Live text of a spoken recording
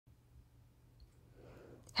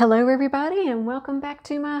Hello everybody and welcome back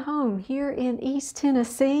to my home here in East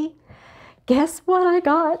Tennessee. Guess what I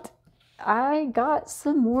got? I got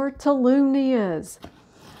some more Tolumnias.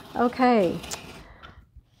 Okay,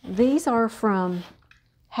 these are from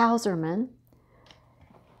Haussermann.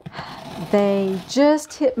 They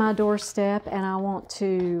just hit my doorstep and I want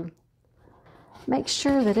to make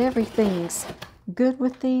sure that everything's good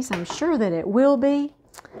with these. I'm sure that it will be.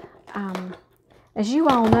 As you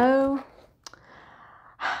all know,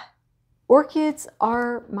 orchids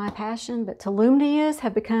are my passion, but Tolumnias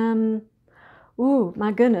have become, ooh, my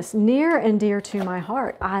goodness, near and dear to my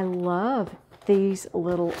heart. I love these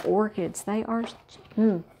little orchids. They are,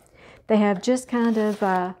 they have just kind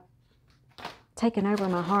of taken over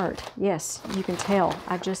my heart. Yes, you can tell.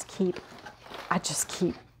 I just keep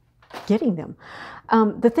getting them.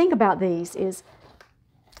 The thing about these is,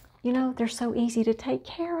 you know, they're so easy to take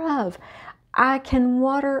care of. I can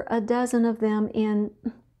water a dozen of them in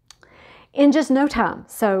just no time.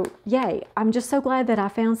 So yay, I'm just so glad that I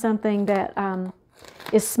found something that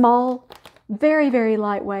is small, very, very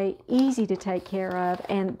lightweight, easy to take care of,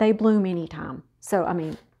 and they bloom anytime. So, I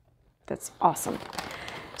mean, that's awesome.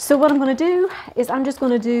 So what I'm going to do is I'm just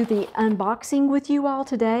going to do the unboxing with you all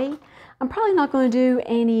today. I'm probably not going to do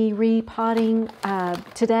any repotting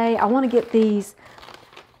today. I want to get these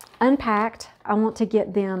unpacked. I want to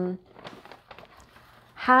get them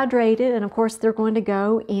hydrated, and of course they're going to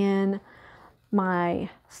go in my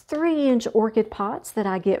 3-inch orchid pots that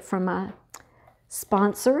I get from my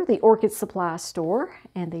sponsor, the Orchid Supply Store,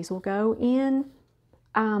 and these will go in,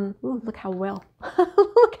 ooh, look how well,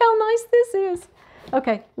 look how nice this is.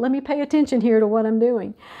 Okay, let me pay attention here to what I'm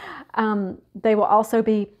doing. They will also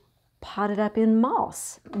be potted up in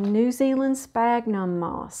moss, New Zealand sphagnum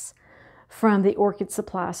moss from the Orchid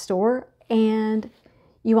Supply Store, and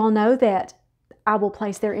you all know that I will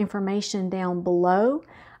place their information down below.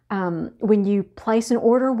 When you place an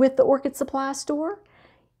order with the Orchid Supply Store,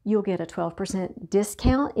 you'll get a 12%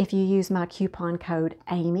 discount if you use my coupon code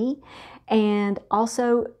Amy. And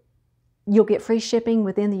also, you'll get free shipping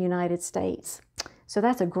within the United States. So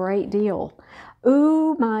that's a great deal.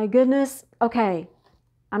 Ooh, my goodness. Okay,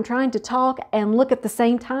 I'm trying to talk and look at the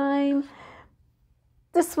same time.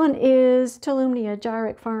 This one is Tolumnia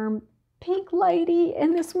Jairak Farm Pink Lady,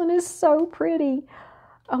 and this one is so pretty.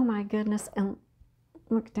 Oh my goodness. And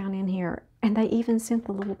look down in here, and they even sent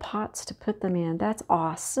the little pots to put them in. That's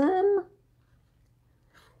awesome.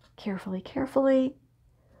 Carefully, carefully.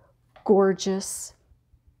 Gorgeous,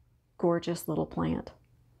 gorgeous little plant.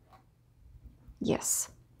 Yes,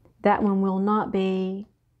 that one will not be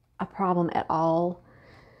a problem at all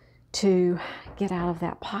to get out of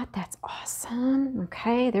that pot. That's awesome.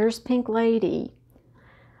 Okay, there's Pink Lady.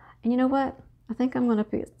 And you know what? I think I'm going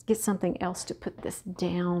to get something else to put this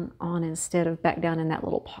down on instead of back down in that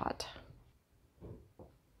little pot.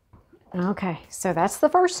 Okay, so that's the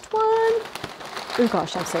first one. Oh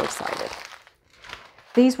gosh, I'm so excited.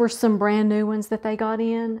 These were some brand new ones that they got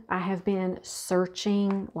in. I have been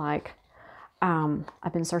searching, like,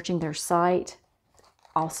 I've been searching their site,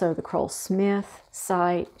 also the Kroll Smith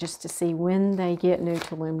site, just to see when they get new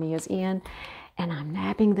Tolumnias in. And I'm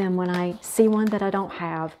nabbing them when I see one that I don't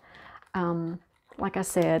have. Like I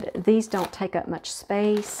said, these don't take up much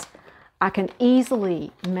space. I can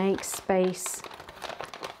easily make space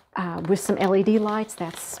with some LED lights.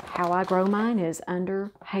 That's how I grow mine, is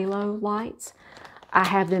under halo lights. I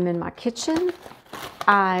have them in my kitchen.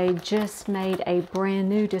 I just made a brand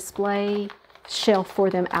new display shelf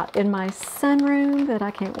for them out in my sunroom that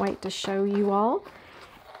I can't wait to show you all.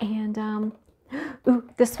 And ooh,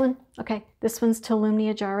 this one, okay, this one's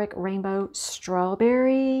Tolumnia Jairak Rainbow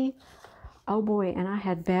Strawberry. Oh boy, and I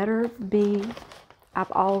had better be,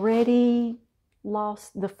 I've already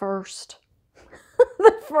lost the first,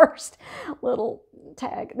 the first little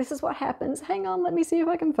tag. This is what happens. Hang on, let me see if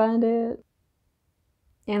I can find it.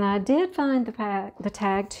 And I did find the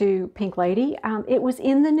tag to Pink Lady. It was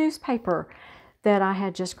in the newspaper that I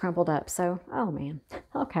had just crumpled up. So, oh man,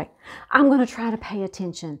 okay. I'm gonna try to pay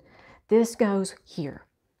attention. This goes here.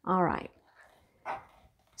 All right.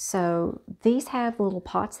 So these have little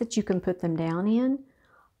pots that you can put them down in.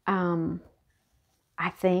 I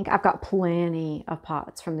think I've got plenty of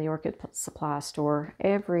pots from the Orchid Supply Store,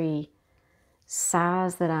 every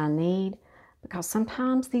size that I need, because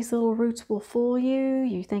sometimes these little roots will fool you.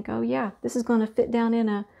 You think, oh yeah, this is going to fit down in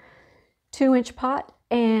a 2-inch pot,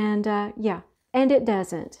 and yeah, and it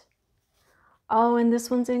doesn't. Oh, and this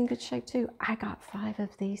one's in good shape too. I got 5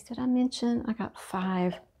 of these. Did I mention I got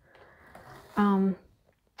 5?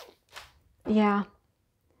 Yeah.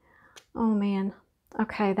 Oh man.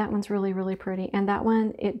 Okay, that one's really, really pretty. And that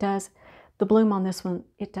one, it does the bloom on this one,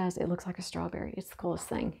 it looks like a strawberry. It's the coolest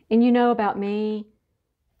thing. And you know about me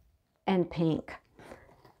and pink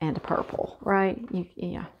and purple, right?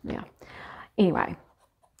 Yeah. Anyway,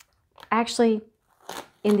 actually,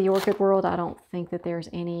 in the orchid world, I don't think that there's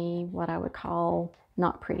any what I would call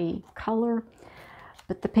not pretty color,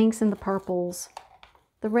 but the pinks and the purples,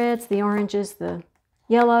 the reds, the oranges, the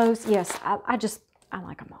yellows, yes, I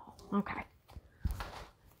like them all. Okay.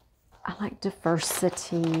 I like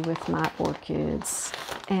diversity with my orchids,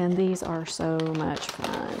 and these are so much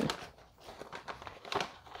fun.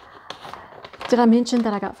 Did I mention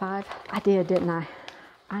that I got 5? I did, didn't I?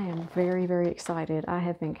 I am very, very excited. I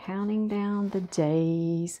have been counting down the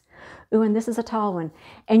days. Ooh, and this is a tall one.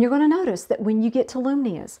 And you're going to notice that when you get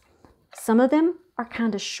Tolumnias, some of them are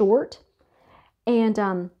kind of short. And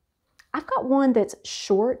I've got one that's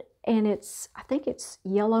short, and I think it's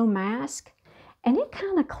yellow mask. And it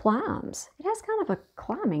kind of climbs. It has kind of a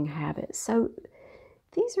climbing habit. So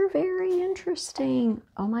these are very interesting.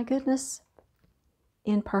 Oh my goodness.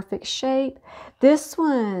 In perfect shape. This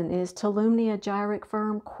one is Tolumnia Jairak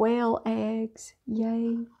Firm Quail Eggs.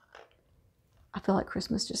 Yay. I feel like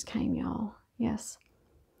Christmas just came, y'all. Yes.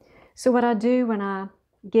 So what I do when I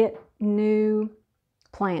get new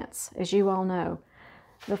plants, as you all know,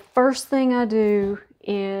 the first thing I do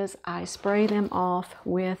is I spray them off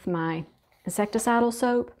with my insecticidal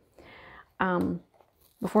soap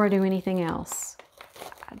before I do anything else.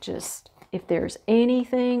 If there's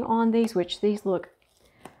anything on these, which these look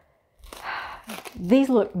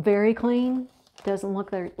very clean. Doesn't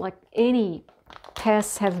look like any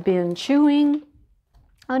pests have been chewing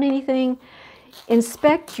on anything.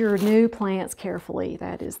 Inspect your new plants carefully.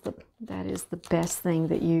 That is the best thing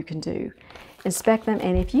that you can do. Inspect them,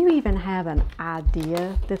 and if you even have an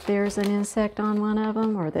idea that there's an insect on one of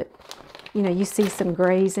them, or that you see some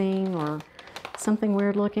grazing or something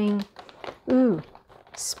weird looking, ooh,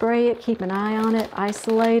 spray it, keep an eye on it,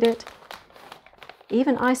 isolate it.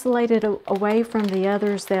 Even isolate it away from the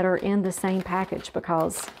others that are in the same package,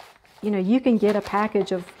 because you can get a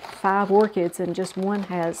package of 5 orchids and just one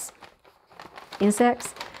has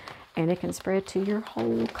insects, and it can spread to your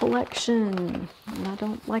whole collection. And I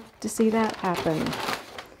don't like to see that happen.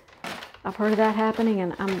 I've heard of that happening,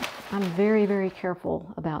 and I'm very, very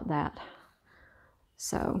careful about that.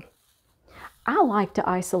 So I like to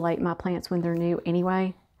isolate my plants when they're new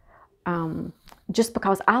anyway. Just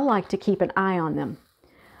because I like to keep an eye on them.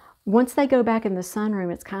 Once they go back in the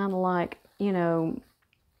sunroom, it's kind of like,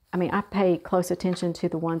 I pay close attention to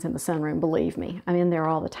the ones in the sunroom, believe me. I'm in there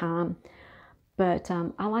all the time. But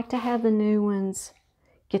I like to have the new ones,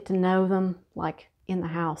 get to know them, like in the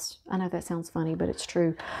house. I know that sounds funny, but it's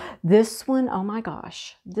true. This one, oh my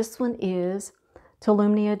gosh, this one is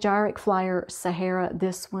Tolumnia Jairak Flyer Sahara.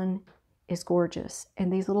 This one is gorgeous.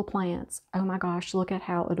 And these little plants, oh my gosh, look at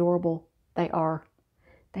how adorable they are.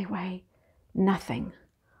 They weigh nothing.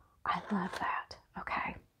 I love that.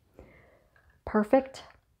 Okay. Perfect.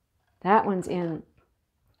 That one's in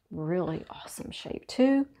really awesome shape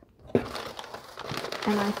too.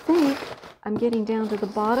 And I think I'm getting down to the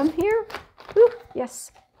bottom here. Ooh,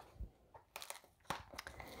 yes.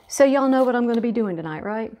 So y'all know what I'm going to be doing tonight,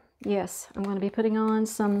 right? Yes, I'm going to be putting on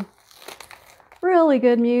some really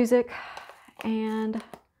good music, and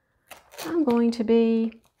I'm going to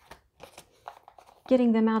be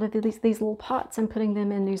getting them out of these little pots and putting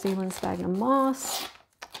them in New Zealand sphagnum moss,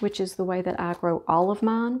 which is the way that I grow all of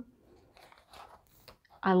mine.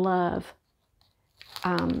 I love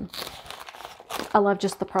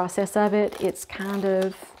just the process of it. It's kind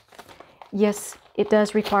of, yes, it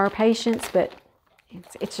does require patience, but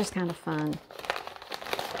it's just kind of fun.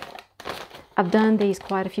 I've done these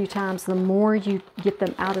quite a few times. The more you get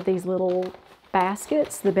them out of these little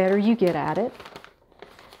baskets, the better you get at it.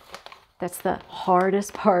 That's the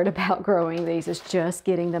hardest part about growing these, is just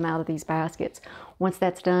getting them out of these baskets. Once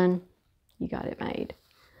that's done, you got it made.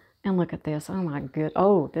 And look at this. Oh my good.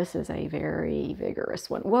 Oh, this is a very vigorous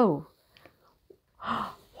one. Whoa.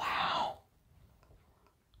 Wow.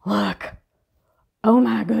 Look. Oh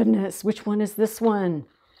my goodness. Which one is this one?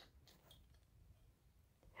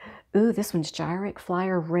 Ooh, this one's Jairak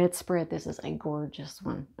Flyer Red Spread. This is a gorgeous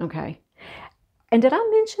one. Okay. And did I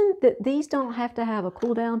mention that these don't have to have a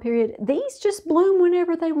cool down period? These just bloom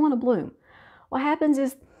whenever they want to bloom. What happens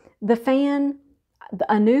is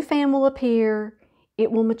a new fan will appear,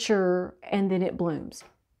 it will mature, and then it blooms.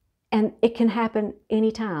 And it can happen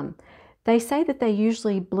anytime. They say that they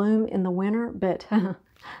usually bloom in the winter, but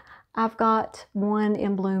I've got one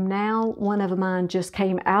in bloom now. One of mine just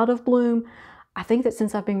came out of bloom. I think that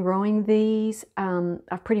since I've been growing these,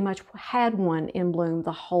 I've pretty much had one in bloom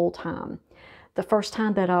the whole time. The first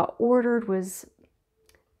time that I ordered was,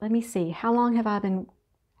 let me see, how long have I been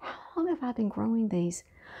growing these?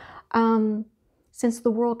 Since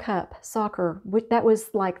the World Cup soccer, that was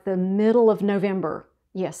like the middle of November.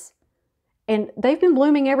 Yes. And they've been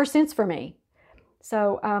blooming ever since for me.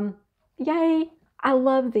 So, yay, I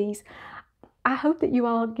love these. I hope that you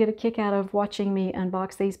all get a kick out of watching me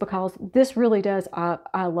unbox these, because this really does,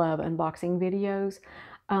 I love unboxing videos.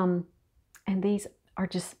 And these are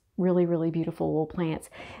just really, really beautiful little plants.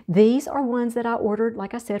 These are ones that I ordered,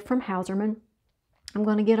 like I said, from Haussermann. I'm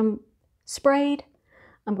going to get them sprayed.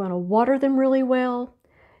 I'm going to water them really well.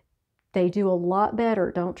 They do a lot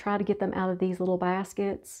better. Don't try to get them out of these little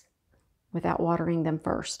baskets without watering them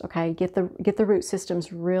first, okay? Get the root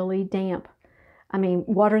systems really damp. I mean,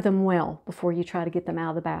 water them well before you try to get them out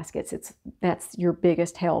of the baskets. That's your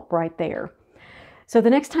biggest help right there. So the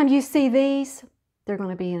next time you see these, they're going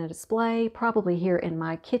to be in a display, probably here in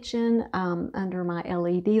my kitchen, under my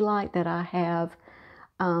LED light that I have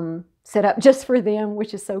set up just for them,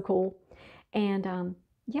 which is so cool. And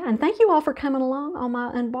yeah, and thank you all for coming along on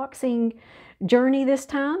my unboxing journey this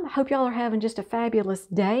time. I hope y'all are having just a fabulous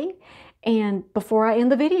day. And before I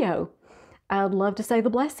end the video, I'd love to say the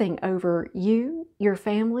blessing over you, your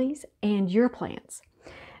families, and your plants.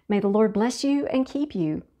 May the Lord bless you and keep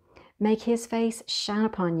you. Make His face shine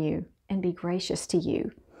upon you and be gracious to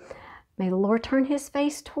you. May the Lord turn His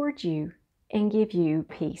face towards you and give you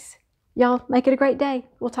peace. Y'all, make it a great day.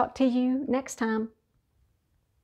 We'll talk to you next time.